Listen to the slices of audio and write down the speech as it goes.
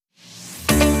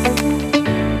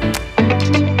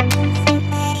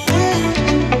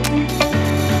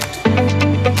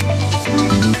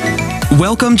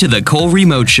Welcome to the Cole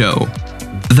Remote Show,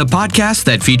 the podcast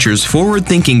that features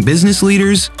forward-thinking business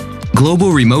leaders, global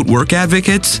remote work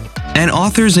advocates, and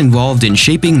authors involved in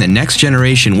shaping the next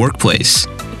generation workplace.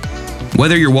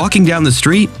 Whether you're walking down the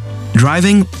street,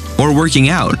 driving, or working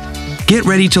out, get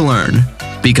ready to learn,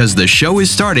 because the show is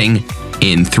starting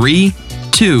in 3,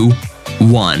 2,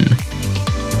 1.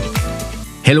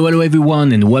 Hello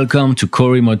everyone, and welcome to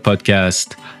Cole Remote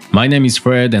Podcast. My name is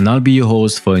Fred, and I'll be your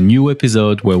host for a new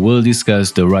episode where we'll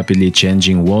discuss the rapidly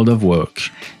changing world of work.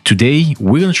 Today,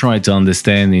 we're going to try to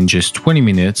understand in just 20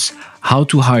 minutes how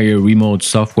to hire remote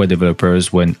software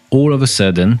developers when all of a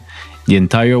sudden, the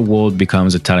entire world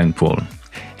becomes a talent pool.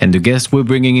 And the guest we're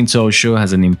bringing into our show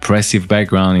has an impressive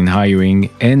background in hiring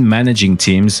and managing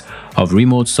teams of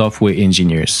remote software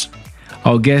engineers.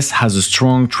 Our guest has a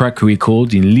strong track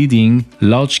record in leading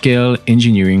large-scale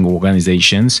engineering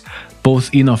organizations,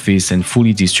 both in office and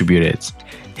fully distributed.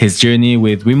 His journey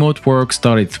with remote work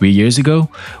started 3 years ago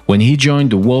when he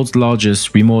joined the world's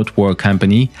largest remote work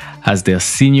company as their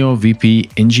senior VP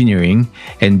engineering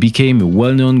and became a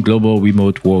well-known global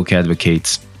remote work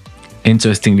advocate.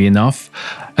 Interestingly enough,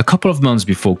 a couple of months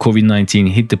before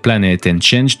COVID-19 hit the planet and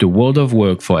changed the world of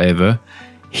work forever,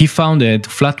 he founded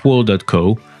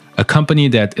Flatworld.co, a company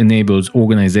that enables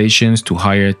organizations to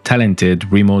hire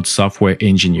talented remote software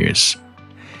engineers.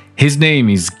 His name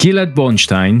is Gilad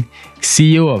Bornstein,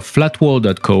 CEO of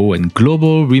Flatworld.co and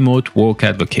Global Remote Work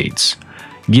Advocates.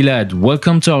 Gilad,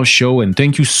 welcome to our show and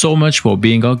thank you so much for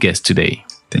being our guest today.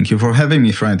 Thank you for having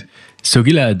me, Fred. So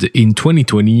Gilad, in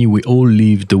 2020, we all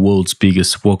lived the world's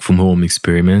biggest work-from-home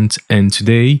experiment, and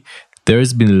today there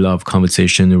has been a lot of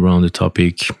conversation around the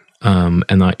topic.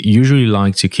 And I usually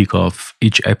like to kick off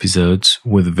each episode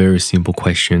with a very simple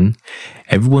question.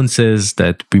 Everyone says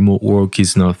that remote work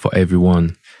is not for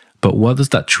everyone, but what does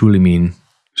that truly mean?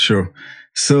 Sure.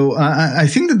 So I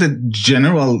think that the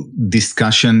general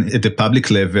discussion at the public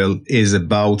level is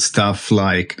about stuff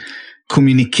like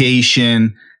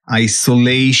communication,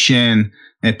 isolation,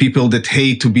 people that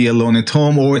hate to be alone at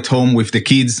home or at home with the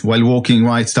kids while working,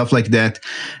 right? Stuff like that.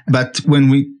 But when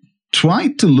we try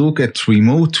to look at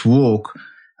remote work,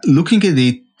 looking at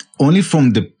it only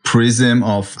from the prism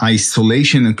of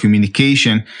isolation and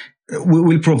communication, we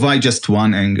will provide just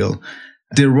one angle.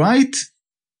 The right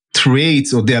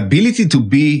traits or the ability to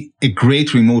be a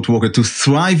great remote worker, to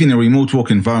thrive in a remote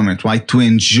work environment, right? To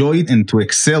enjoy it and to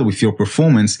excel with your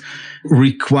performance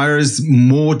requires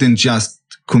more than just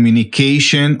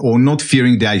communication or not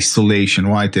fearing the isolation,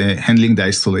 right? Handling the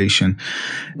isolation.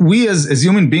 We as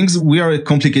human beings, we are a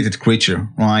complicated creature,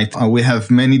 right? We have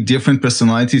many different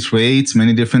personality traits,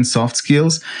 many different soft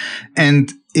skills, and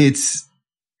it's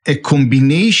a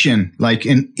combination, like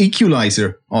an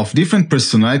equalizer of different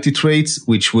personality traits,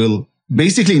 which will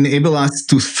basically enable us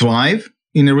to thrive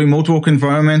in a remote work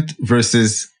environment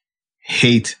versus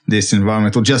hate this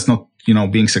environment or just not,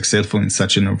 being successful in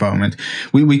such an environment.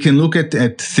 We can look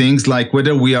at things like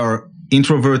whether we are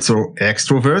introverts or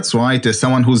extroverts, right? As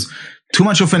someone who's too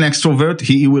much of an extrovert,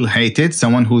 he will hate it.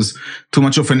 Someone who's too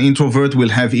much of an introvert will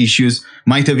have issues,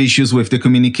 might have issues with the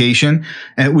communication.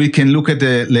 We can look at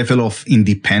the level of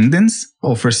independence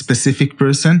of a specific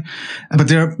person. But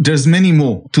there's many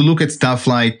more to look at stuff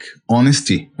like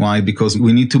honesty, right? Because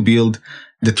we need to build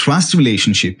the trust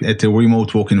relationship at a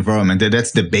remote work environment.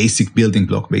 That's the basic building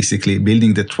block, basically,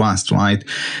 building the trust, right?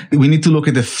 We need to look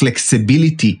at the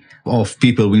flexibility of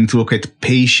people. We need to look at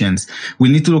patience. We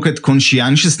need to look at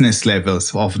conscientiousness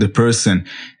levels of the person,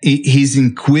 his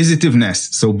inquisitiveness.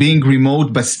 So being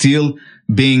remote, but still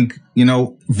being,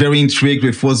 very intrigued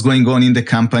with what's going on in the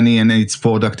company and its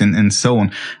product and so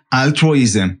on.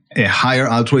 Altruism, a higher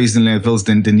altruism levels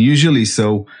than usually.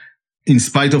 So in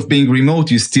spite of being remote,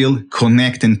 you still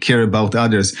connect and care about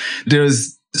others.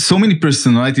 There's so many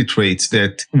personality traits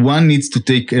that one needs to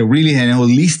take a really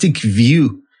holistic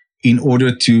view in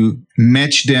order to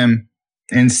match them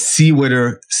and see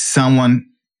whether someone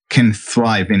can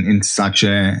thrive in such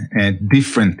a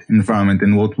different environment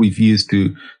than what we've used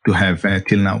to have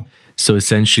till now. So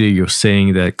essentially, you're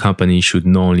saying that companies should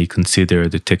not only consider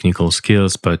the technical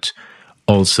skills, but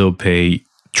also pay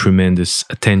tremendous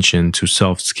attention to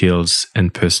soft skills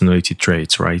and personality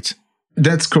traits, right?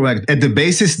 That's correct. At the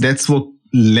basis, that's what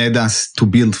led us to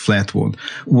build Flatworld.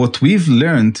 What we've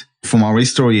learned from our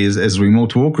history as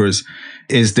remote workers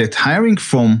is that hiring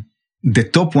from the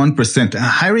top 1%,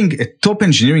 hiring a top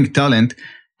engineering talent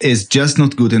is just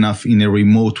not good enough in a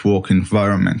remote work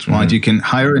environment, right? Mm-hmm. You can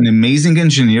hire an amazing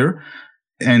engineer,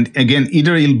 and again,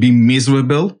 either he'll be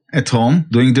miserable at home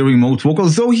doing the remote work,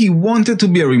 although he wanted to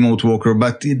be a remote worker,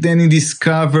 but then he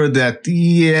discovered that,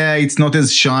 it's not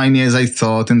as shiny as I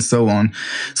thought and so on.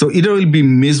 So either he'll be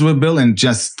miserable and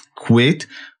just quit,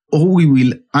 or he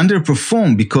will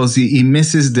underperform because he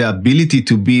misses the ability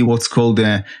to be what's called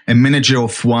a manager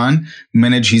of one,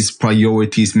 manage his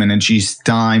priorities, manage his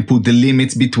time, put the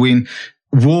limits between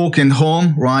work and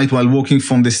home, right? While working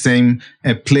from the same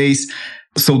place.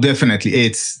 So definitely,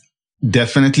 it's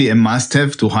definitely a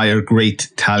must-have to hire great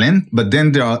talent, but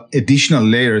then there are additional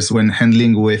layers when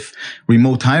handling with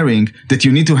remote hiring that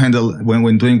you need to handle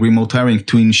when doing remote hiring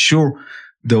to ensure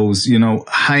those,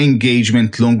 high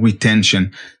engagement, long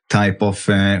retention type of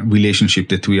relationship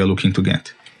that we are looking to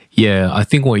get. Yeah, I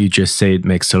think what you just said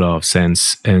makes a lot of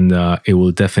sense, and it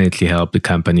will definitely help the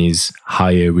companies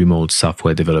hire remote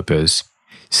software developers.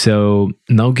 So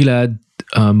now, Gilad,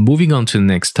 moving on to the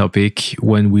next topic,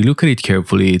 when we look at it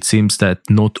carefully, it seems that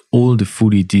not all the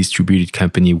fully distributed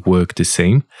companies work the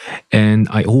same. And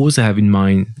I always have in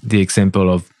mind the example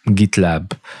of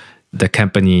GitLab, the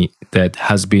company that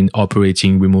has been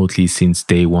operating remotely since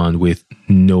day one with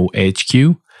no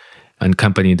HQ, and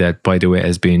company that, by the way,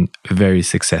 has been very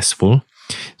successful.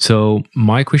 So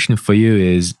my question for you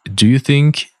is, do you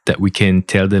think that we can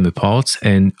tell them apart,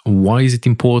 and why is it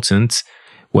important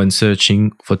when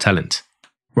searching for talent?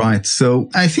 Right. So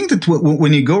I think that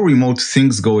when you go remote,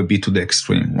 things go a bit to the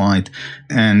extreme, right?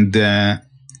 And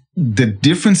the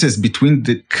differences between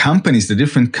the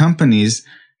different companies,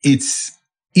 it's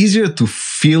easier to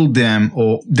feel them,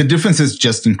 or the differences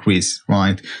just increase,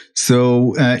 right?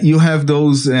 So you have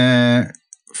those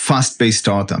fast-paced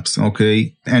startups,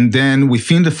 okay? And then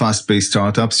within the fast-paced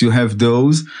startups, you have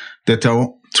those that are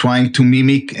trying to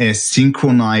mimic a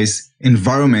synchronized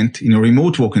environment in a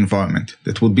remote work environment.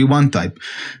 That would be one type.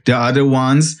 There are other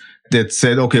ones that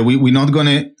said, okay, we're not going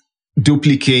to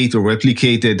duplicate or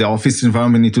replicate the office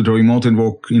environment into the remote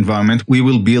work environment. We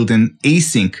will build an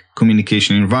async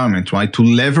communication environment, right? To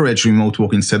leverage remote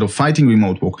work instead of fighting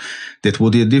remote work. That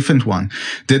would be a different one.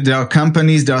 There are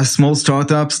companies, there are small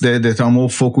startups that are more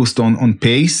focused on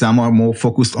pace. Some are more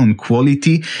focused on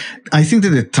quality. I think that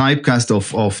the typecast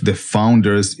of the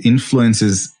founders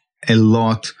influences a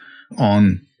lot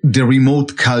on the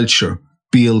remote culture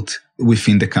built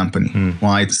within the company,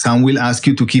 right? Some will ask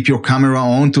you to keep your camera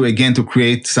on to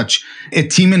create such a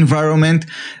team environment.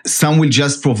 Some will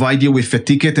just provide you with a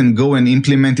ticket and go and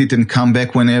implement it and come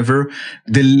back whenever.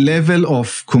 The level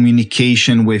of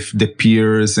communication with the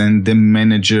peers and the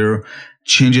manager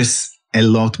changes a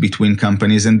lot between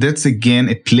companies. And that's again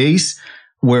a place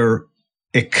where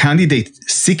a candidate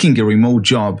seeking a remote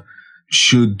job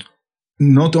should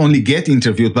not only get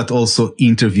interviewed, but also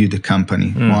interview the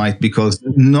company, right? Because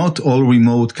not all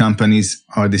remote companies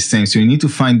are the same. So you need to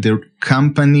find the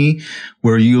company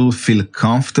where you'll feel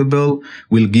comfortable,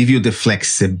 will give you the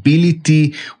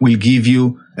flexibility, will give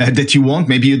you that you want.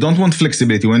 Maybe you don't want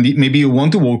flexibility. Maybe you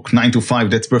want to work 9 to 5,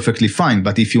 that's perfectly fine.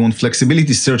 But if you want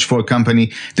flexibility, search for a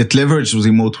company that leverages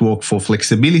remote work for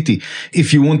flexibility.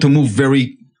 If you want to move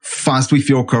very fast with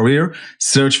your career,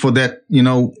 search for that,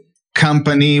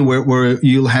 company where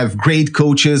you'll have great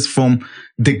coaches from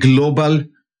the global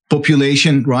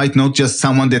population, right? Not just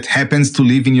someone that happens to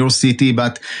live in your city,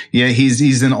 but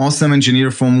he's an awesome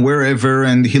engineer from wherever,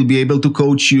 and he'll be able to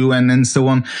coach you and so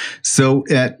on. So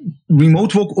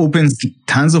remote work opens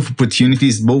tons of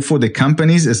opportunities, both for the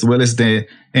companies as well as the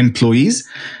employees.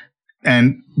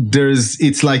 And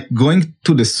it's like going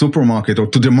to the supermarket or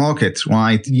to the market,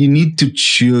 right? You need to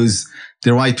choose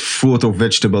the right fruit or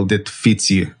vegetable that fits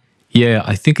you. Yeah,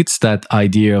 I think it's that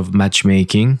idea of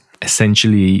matchmaking,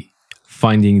 essentially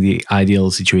finding the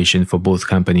ideal situation for both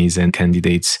companies and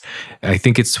candidates. I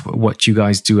think it's what you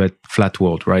guys do at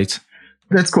Flatworld, right?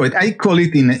 That's correct. I call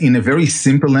it in a very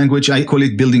simple language, I call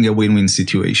it building a win-win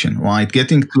situation, right?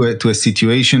 Getting to a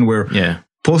situation where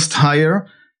post-hire,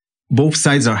 both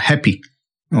sides are happy.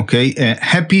 Okay.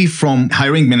 Happy from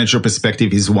hiring manager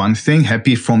perspective is one thing.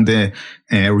 Happy from the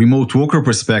remote worker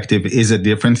perspective is a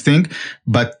different thing.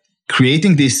 But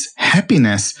creating this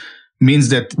happiness means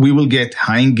that we will get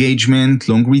high engagement,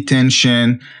 long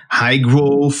retention, high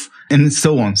growth, and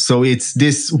so on. So it's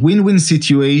this win-win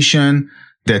situation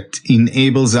that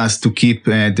enables us to keep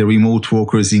the remote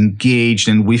workers engaged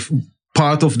and with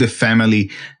part of the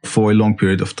family for a long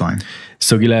period of time.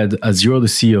 So Gilad, as you're the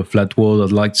CEO of Flatworld,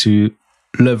 I'd like to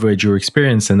leverage your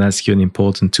experience and ask you an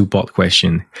important two-part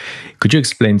question. Could you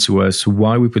explain to us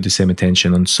why we put the same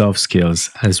attention on soft skills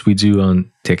as we do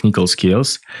on technical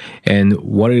skills, and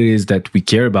what it is that we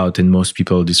care about and most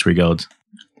people disregard?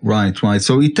 Right.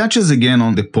 So it touches again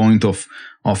on the point of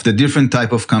of the different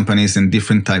type of companies and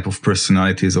different type of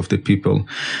personalities of the people.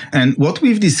 And what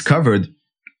we've discovered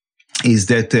is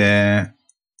that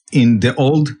in the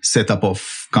old setup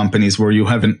of companies where you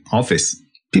have an office,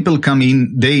 people come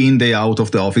in, day out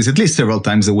of the office, at least several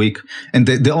times a week. And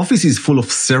the office is full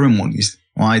of ceremonies,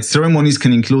 right? Ceremonies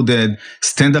can include the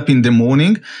stand up in the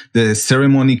morning. The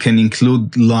ceremony can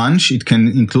include lunch. It can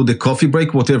include a coffee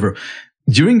break, whatever.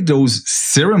 During those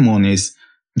ceremonies,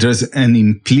 there's an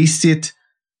implicit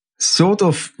sort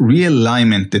of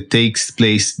realignment that takes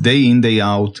place day in, day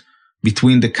out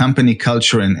between the company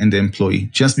culture and the employee,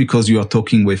 just because you are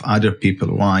talking with other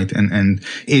people, right? And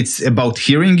it's about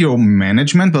hearing your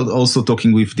management, but also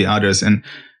talking with the others. And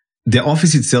the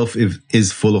office itself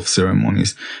is full of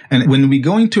ceremonies. And when we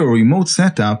go into a remote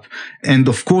setup, and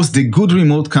of course, the good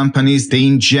remote companies, they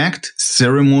inject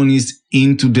ceremonies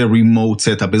into the remote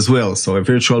setup as well. So a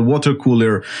virtual water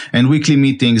cooler and weekly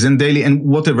meetings and daily and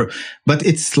whatever, but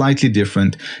it's slightly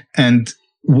different. And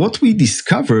what we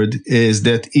discovered is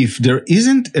that if there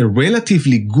isn't a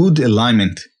relatively good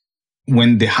alignment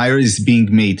when the hire is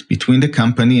being made between the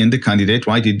company and the candidate,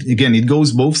 right? It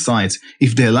goes both sides.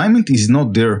 If the alignment is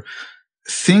not there,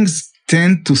 things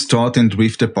tend to start and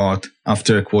drift apart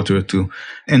after a quarter or two.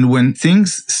 And when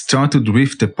things start to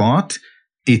drift apart,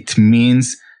 it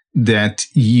means that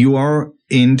you are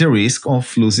in the risk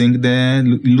of losing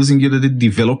either the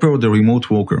developer or the remote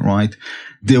worker, right?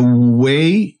 The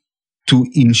way to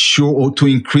ensure or to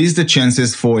increase the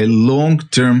chances for a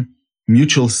long-term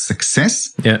mutual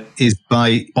success is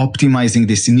by optimizing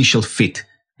this initial fit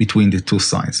between the two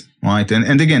sides, right?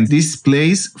 And again, this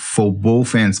plays for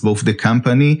both ends, both the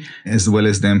company as well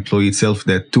as the employee itself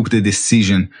that took the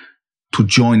decision to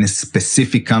join a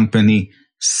specific company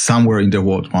somewhere in the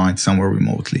world, right? Somewhere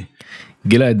remotely.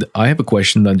 Gilad, I have a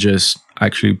question that just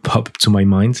actually popped to my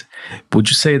mind. Would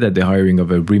you say that the hiring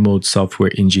of a remote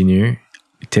software engineer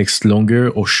takes longer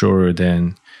or shorter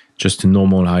than just a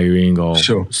normal hiring or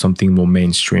something more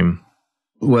mainstream?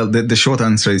 Well, the short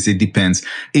answer is it depends.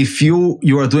 If you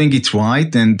are doing it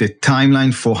right, then the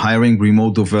timeline for hiring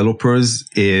remote developers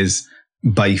is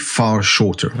by far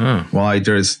shorter, right?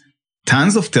 There's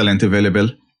tons of talent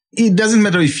available. It doesn't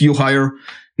matter if you hire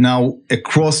now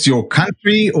across your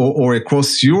country or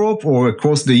across Europe or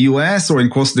across the US or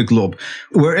across the globe.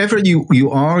 Wherever you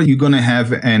are, you're going to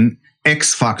have an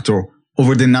X factor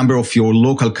over the number of your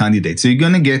local candidates. So you're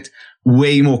going to get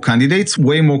way more candidates.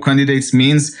 Way more candidates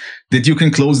means that you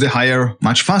can close the hire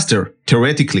much faster,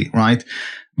 theoretically, right?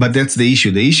 But that's the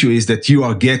issue. The issue is that you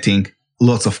are getting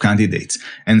lots of candidates.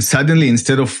 And suddenly,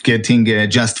 instead of getting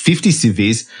just 50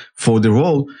 CVs for the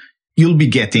role, you'll be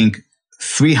getting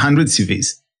 300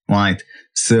 CVs, right?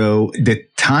 So the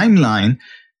timeline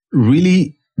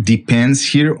really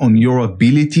depends here on your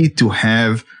ability to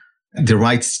have the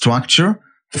right structure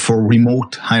for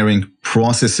remote hiring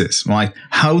processes, right?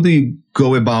 How do you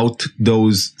go about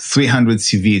those 300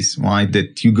 CVs, right,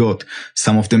 that you got?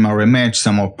 Some of them are a match,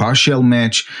 some are partial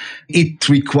match. It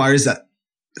requires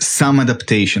some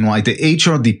adaptation, right? The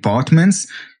HR departments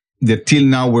that till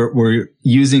now were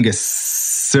using a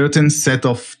certain set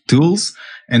of tools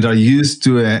and are used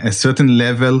to a certain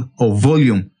level of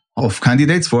volume of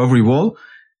candidates for every role,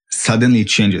 suddenly it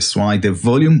changes, right? The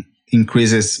volume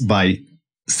increases by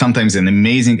sometimes an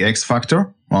amazing X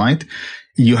factor, right?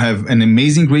 You have an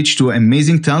amazing reach to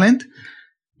amazing talent,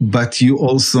 but you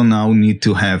also now need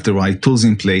to have the right tools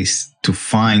in place to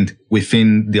find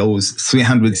within those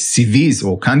 300 CVs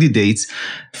or candidates,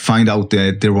 find out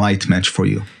the right match for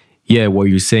you. Yeah, what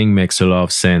you're saying makes a lot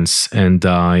of sense. And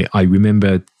I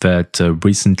remember that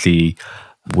recently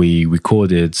we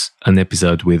recorded an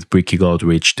episode with Bricky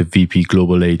Goldrich, the VP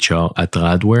Global HR at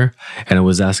Radware, and I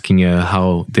was asking her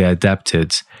how they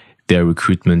adapted their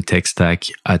recruitment tech stack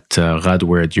at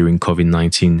Radware during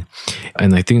COVID-19.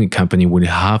 And I think the company would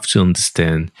have to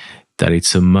understand that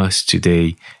it's a must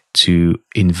today to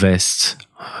invest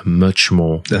much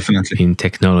more in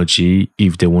technology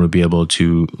if they want to be able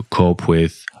to cope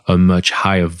with a much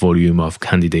higher volume of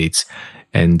candidates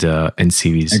and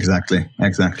CVs. Exactly.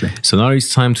 So now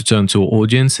it's time to turn to our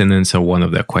audience and answer one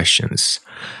of their questions.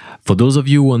 For those of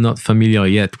you who are not familiar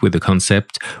yet with the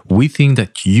concept, we think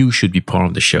that you should be part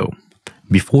of the show.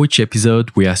 Before each episode,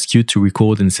 we ask you to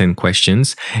record and send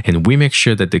questions, and we make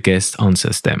sure that the guest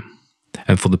answers them.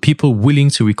 And for the people willing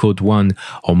to record one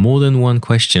or more than one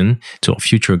question to our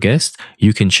future guest,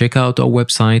 you can check out our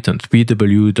website on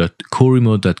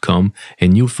www.coremote.com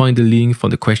and you'll find a link for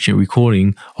the question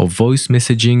recording or voice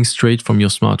messaging straight from your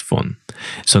smartphone.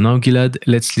 So now, Gilad,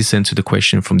 let's listen to the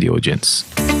question from the audience.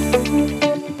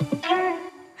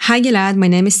 Hi Gilad, my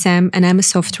name is Sam and I'm a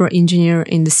software engineer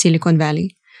in the Silicon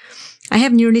Valley. I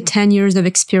have nearly 10 years of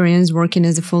experience working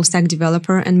as a full-stack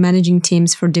developer and managing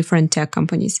teams for different tech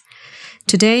companies.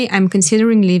 Today, I'm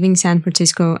considering leaving San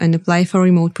Francisco and apply for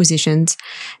remote positions,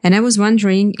 and I was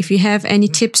wondering if you have any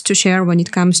tips to share when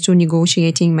it comes to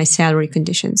negotiating my salary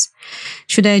conditions.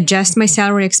 Should I adjust my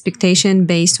salary expectation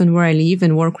based on where I live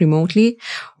and work remotely,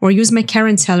 or use my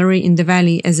current salary in the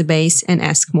Valley as a base and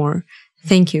ask more?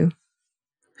 Thank you.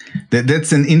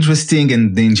 That's an interesting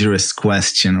and dangerous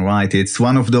question, right? It's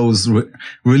one of those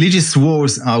religious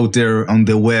wars out there on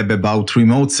the web about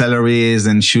remote salaries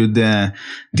and should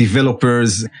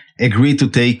developers agree to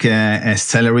take a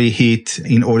salary hit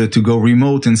in order to go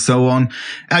remote and so on.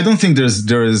 I don't think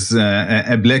there's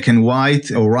a black and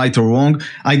white or right or wrong.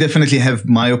 I definitely have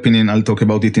my opinion. I'll talk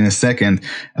about it in a second.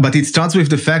 But it starts with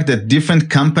the fact that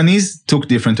different companies took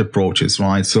different approaches,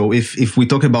 right? So if we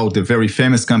talk about the very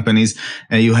famous companies,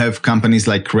 you have companies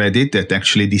like Reddit that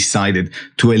actually decided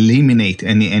to eliminate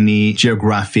any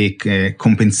geographic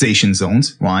compensation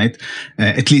zones, right?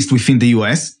 At least within the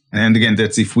US. And again,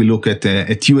 that's if we look at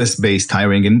US-based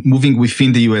hiring and moving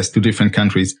within the US to different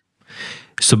countries.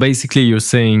 So basically, you're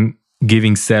saying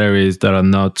giving salaries that are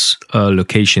not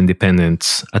location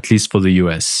dependent, at least for the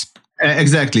US.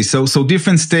 Exactly. So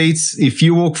different states, if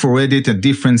you work for Reddit at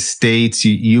different states,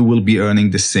 you will be earning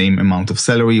the same amount of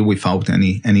salary without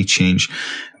any change.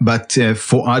 But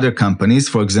for other companies,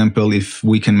 for example, if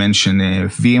we can mention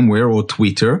VMware or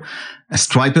Twitter,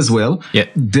 Stripe as well,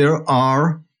 there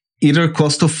are either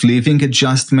cost of living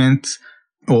adjustment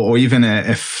or even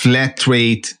a flat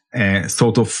rate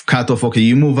sort of cutoff. Okay,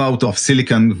 you move out of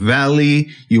Silicon Valley,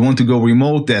 you want to go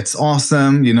remote, that's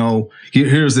awesome. You know,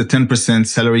 here's a 10%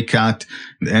 salary cut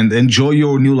and enjoy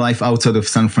your new life outside of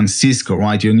San Francisco,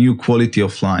 right? Your new quality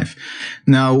of life.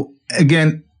 Now,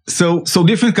 again, so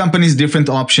different companies, different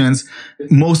options.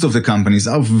 Most of the companies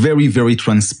are very, very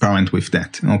transparent with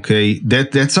that. Okay.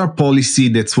 That's our policy.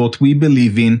 That's what we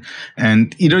believe in.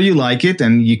 And either you like it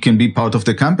and you can be part of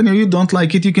the company, or you don't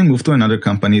like it, you can move to another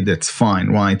company. That's fine,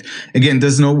 right? Again,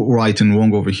 there's no right and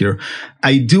wrong over here.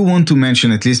 I do want to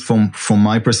mention, at least from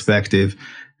my perspective,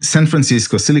 San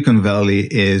Francisco, Silicon Valley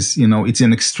is, it's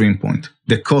an extreme point.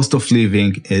 The cost of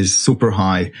living is super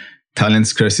high. Talent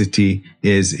scarcity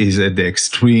is at the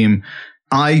extreme.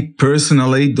 I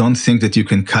personally don't think that you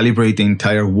can calibrate the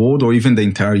entire world or even the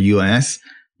entire US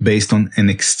based on an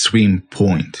extreme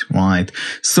point, right?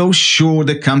 So sure,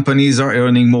 the companies are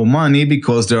earning more money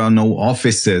because there are no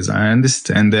offices. I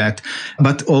understand that.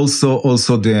 But also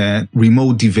the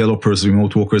remote developers,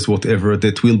 remote workers, whatever,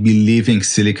 that will be leaving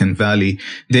Silicon Valley,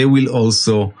 they will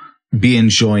also be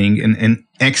enjoying an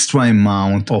extra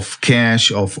amount of cash,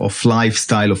 of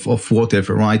lifestyle, of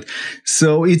whatever, right?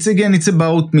 So it's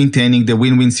about maintaining the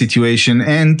win-win situation,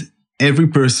 and every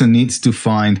person needs to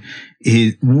find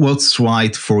what's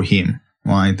right for him,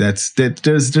 right?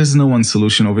 There's no one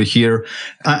solution over here.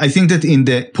 I think that in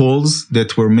the polls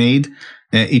that were made,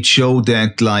 it showed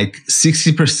that like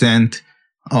 60%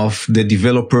 of the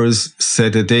developers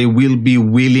said that they will be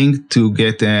willing to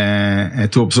get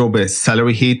to absorb a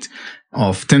salary hit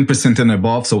of 10% and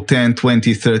above, so 10,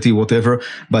 20, 30, whatever.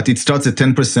 But it starts at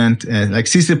 10%. Like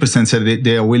 60% said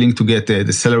they are willing to get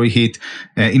the salary hit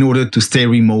in order to stay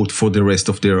remote for the rest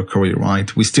of their career,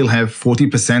 right? We still have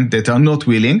 40% that are not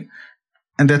willing,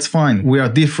 and that's fine. We are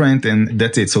different, and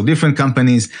that's it. So different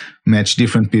companies match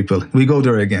different people. We go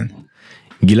there again.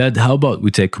 Gilad, how about we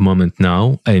take a moment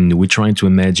now and we're trying to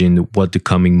imagine what the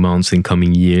coming months and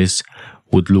coming years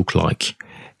would look like.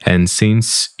 And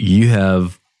since you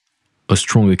have a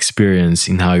strong experience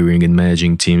in hiring and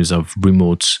managing teams of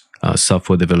remote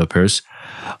software developers,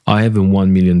 I have a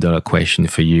 $1 million question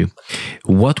for you.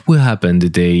 What will happen the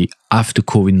day after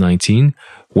COVID-19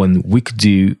 when we could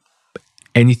do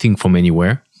anything from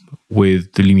anywhere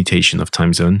with the limitation of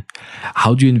time zone?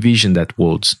 How do you envision that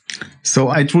world? So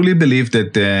I truly believe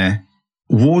that the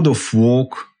world of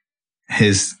work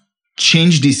has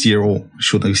changed this year, or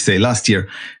should I say last year,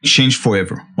 changed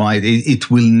forever, right? It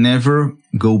will never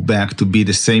go back to be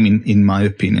the same in my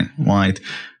opinion, right?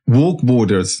 Work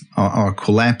borders are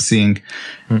collapsing.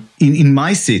 In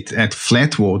my seat at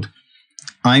Flatwood,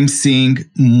 I'm seeing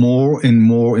more and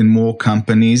more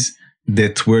companies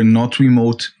that were not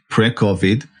remote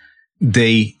pre-COVID.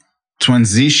 They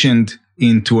transitioned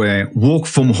into a work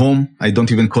from home. I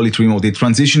don't even call it remote. They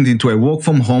transitioned into a work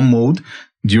from home mode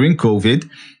during COVID.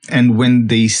 And when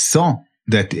they saw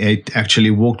that it actually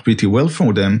worked pretty well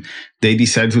for them, they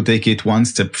decided to take it one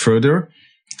step further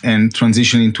and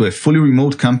transition into a fully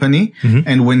remote company. Mm-hmm.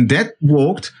 And when that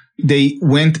worked, they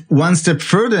went one step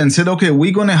further and said, okay,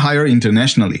 we're going to hire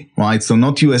internationally, right? So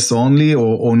not US only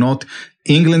or not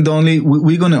England only.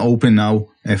 We're going to open now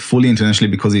fully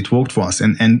internationally because it worked for us.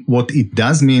 And what it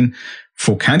does mean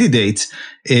for candidates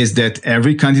is that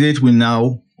every candidate will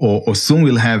now or soon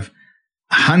will have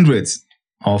hundreds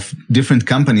of different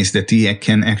companies that he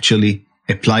can actually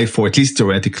apply for, at least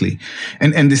theoretically.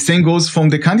 And the same goes from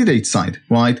the candidate side,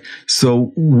 right?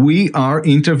 So we are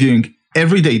interviewing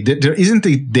every day. There isn't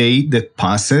a day that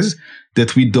passes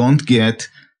that we don't get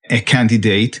a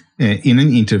candidate in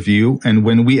an interview. And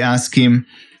when we ask him,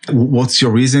 what's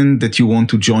your reason that you want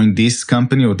to join this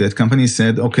company or that company, he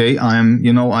said, okay,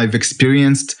 I've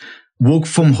experienced work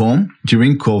from home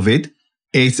during COVID.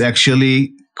 It's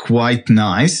actually quite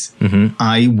nice. Mm-hmm.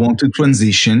 I want to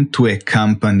transition to a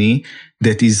company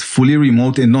that is fully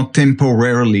remote and not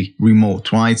temporarily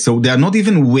remote, right? So they are not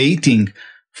even waiting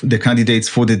for the candidates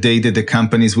for the day that the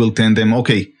companies will tell them,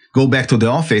 okay, go back to the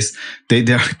office.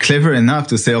 They're clever enough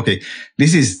to say, okay,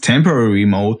 this is temporary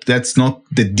remote. That's not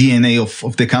the DNA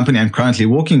of the company I'm currently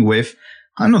working with.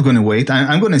 I'm not going to wait.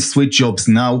 I'm going to switch jobs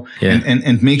now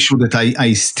and make sure that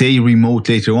I stay remote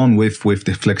later on with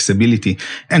the flexibility.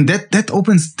 And that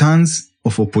opens tons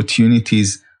of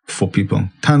opportunities for people,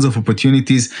 tons of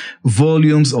opportunities.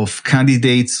 Volumes of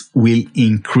candidates will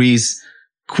increase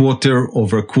quarter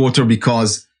over quarter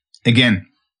because, again,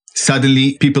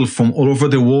 suddenly people from all over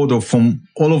the world or from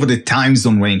all over the time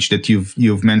zone range that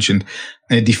you've mentioned,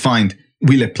 defined,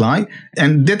 will apply.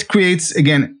 And that creates,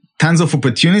 again, tons of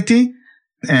opportunity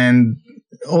and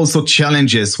also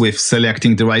challenges with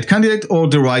selecting the right candidate or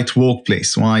the right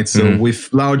workplace, right? So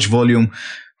with large volume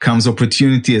comes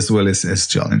opportunity as well as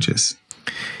challenges.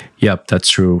 Yep, that's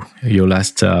true. Your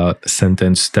last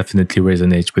sentence definitely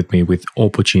resonates with me. With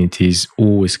opportunities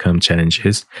always come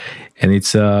challenges. And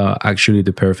it's actually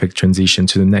the perfect transition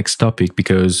to the next topic,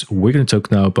 because we're going to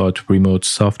talk now about remote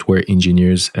software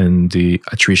engineers and the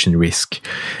attrition risk.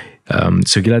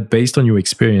 So Gilad, based on your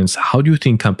experience, how do you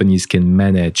think companies can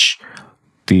manage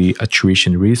the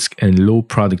attrition risk and low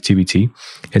productivity?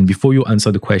 And before you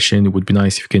answer the question, it would be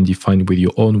nice if you can define with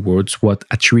your own words what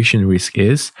attrition risk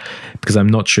is, because I'm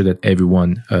not sure that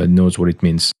everyone knows what it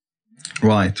means.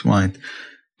 Right.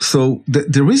 So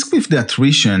the risk with the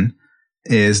attrition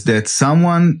is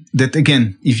that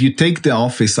again, if you take the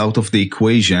office out of the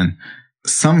equation,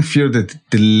 some fear that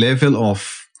the level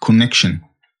of connection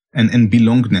and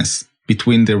belongingness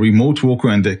between the remote worker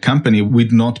and the company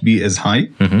would not be as high.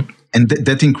 Mm-hmm. And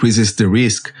that increases the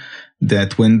risk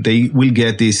that when they will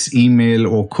get this email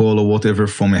or call or whatever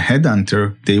from a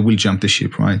headhunter, they will jump the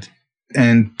ship, right?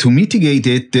 And to mitigate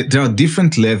it, there are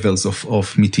different levels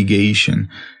of mitigation.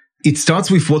 It starts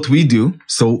with what we do.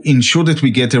 So ensure that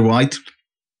we get the right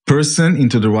person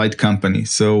into the right company.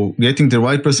 So getting the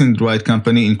right person in the right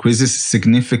company increases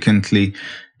significantly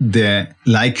the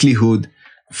likelihood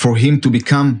for him to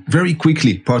become very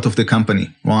quickly part of the company,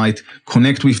 right?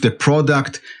 Connect with the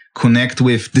product, connect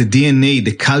with the DNA,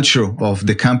 the culture of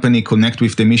the company, connect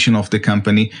with the mission of the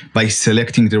company by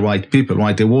selecting the right people,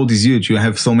 right? The world is huge. You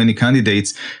have so many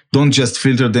candidates. Don't just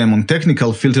filter them on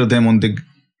technical, filter them on the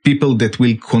people that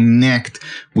will connect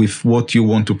with what you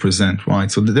want to present,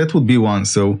 right? So that would be one.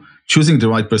 So choosing the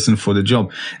right person for the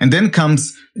job. And then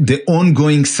comes the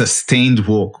ongoing sustained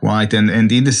work, right? And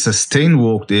in the sustained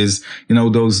work is,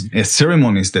 those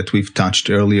ceremonies that we've touched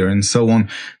earlier and so on,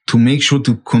 to make sure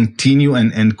to continue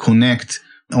and connect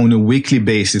on a weekly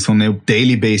basis, on a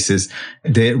daily basis,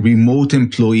 the remote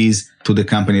employees to the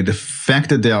company. The fact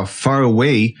that they are far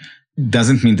away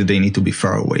doesn't mean that they need to be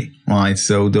far away, right?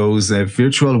 So those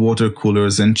virtual water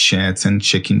coolers and chats and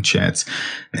check-in chats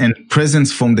and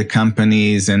presence from the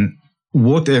companies and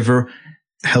whatever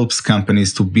helps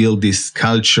companies to build this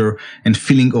culture and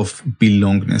feeling of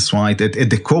belongingness, right? At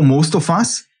the core, most of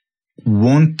us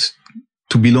want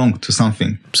to belong to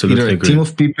something. Absolutely either a agree. Team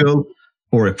of people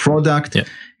or a product. Yeah.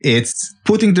 It's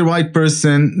putting the right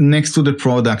person next to the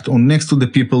product or next to the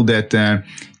people that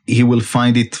he will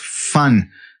find it fun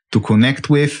to connect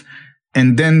with.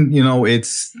 And then,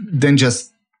 it's then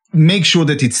just make sure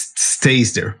that it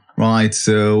stays there, right?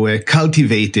 So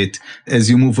cultivate it as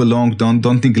you move along. Don't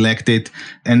neglect it.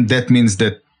 And that means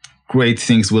that great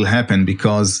things will happen,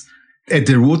 because at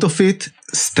the root of it,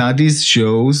 studies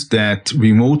shows that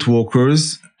remote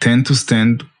workers tend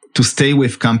to stay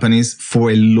with companies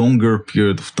for a longer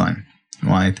period of time,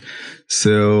 right?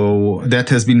 So that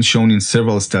has been shown in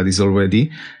several studies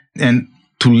already. And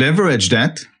to leverage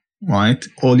that, right,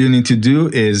 all you need to do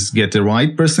is get the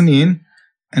right person in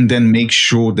and then make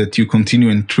sure that you continue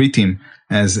and treat him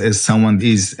as someone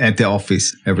is at the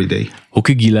office every day.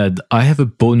 Okay, Gilad, I have a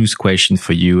bonus question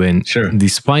for you. And sure.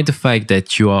 Despite the fact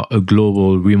that you are a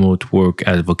global remote work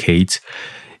advocate,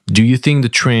 do you think the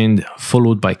trend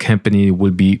followed by company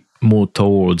will be more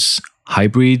towards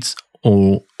hybrids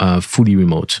or fully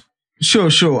remote?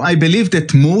 Sure. I believe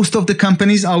that most of the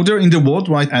companies out there in the world,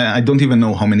 right? I don't even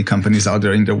know how many companies out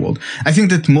there in the world. I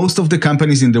think that most of the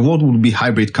companies in the world will be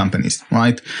hybrid companies,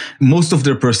 right? Most of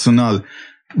their personnel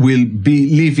will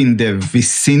live in the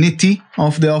vicinity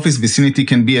of the office. Vicinity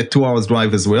can be a 2 hours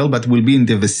drive as well, but will be in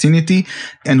the vicinity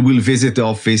and will visit the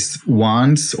office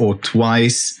once or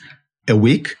twice a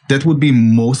week. That would be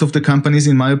most of the companies,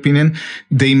 in my opinion.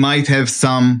 They might have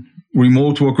some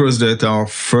remote workers that are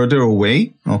further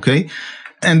away, okay?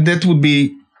 And that would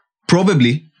be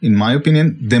probably, in my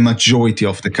opinion, the majority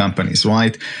of the companies,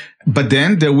 right? But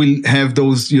then you'll have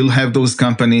those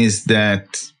companies that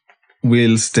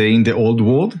will stay in the old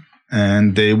world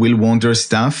and they will want their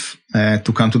staff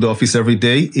to come to the office every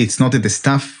day. It's not that the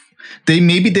staff, they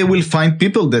will find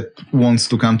people that wants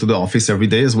to come to the office every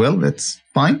day as well. That's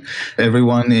fine.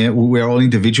 Everyone, we're all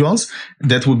individuals.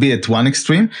 That would be at one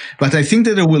extreme. But I think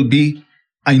that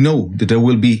I know that there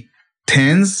will be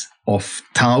tens of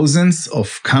thousands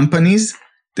of companies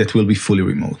that will be fully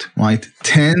remote, right?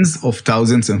 Tens of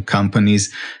thousands of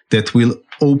companies that will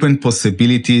open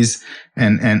possibilities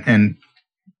and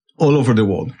all over the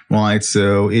world, right?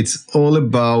 So it's all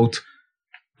about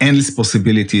endless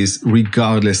possibilities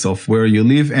regardless of where you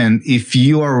live. And if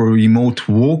you are a remote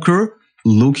worker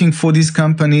looking for these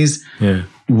companies,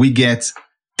 we get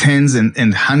tens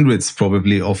and hundreds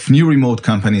probably of new remote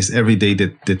companies every day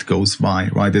that goes by,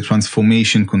 right? The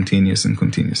transformation continues and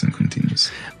continues and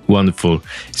continues. Wonderful.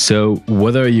 So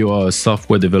whether you are a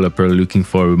software developer looking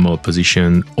for a remote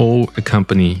position or a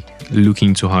company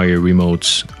looking to hire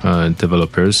remote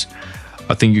developers,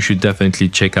 I think you should definitely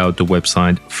check out the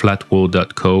website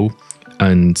flatworld.co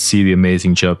and see the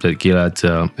amazing job that Gilad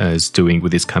is doing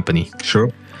with his company.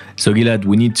 Sure. So Gilad,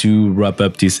 we need to wrap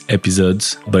up this episode,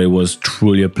 but it was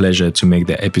truly a pleasure to make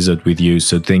the episode with you.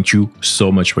 So thank you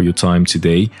so much for your time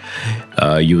today.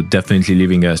 You're definitely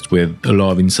leaving us with a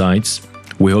lot of insights.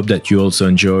 We hope that you also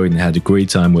enjoyed and had a great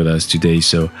time with us today.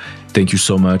 So thank you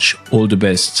so much. All the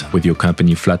best with your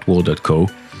company, flatworld.co.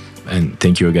 And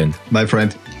thank you again. Bye,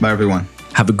 Fred. Bye, everyone.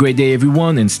 Have a great day,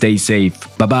 everyone, and stay safe.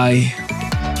 Bye-bye.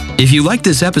 If you liked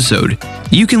this episode,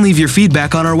 you can leave your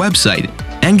feedback on our website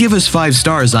and give us 5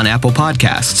 stars on Apple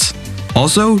Podcasts.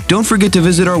 Also, don't forget to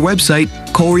visit our website,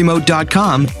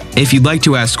 coremote.com, if you'd like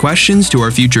to ask questions to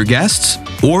our future guests,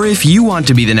 or if you want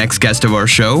to be the next guest of our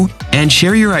show and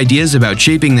share your ideas about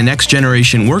shaping the next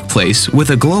generation workplace with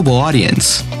a global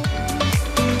audience.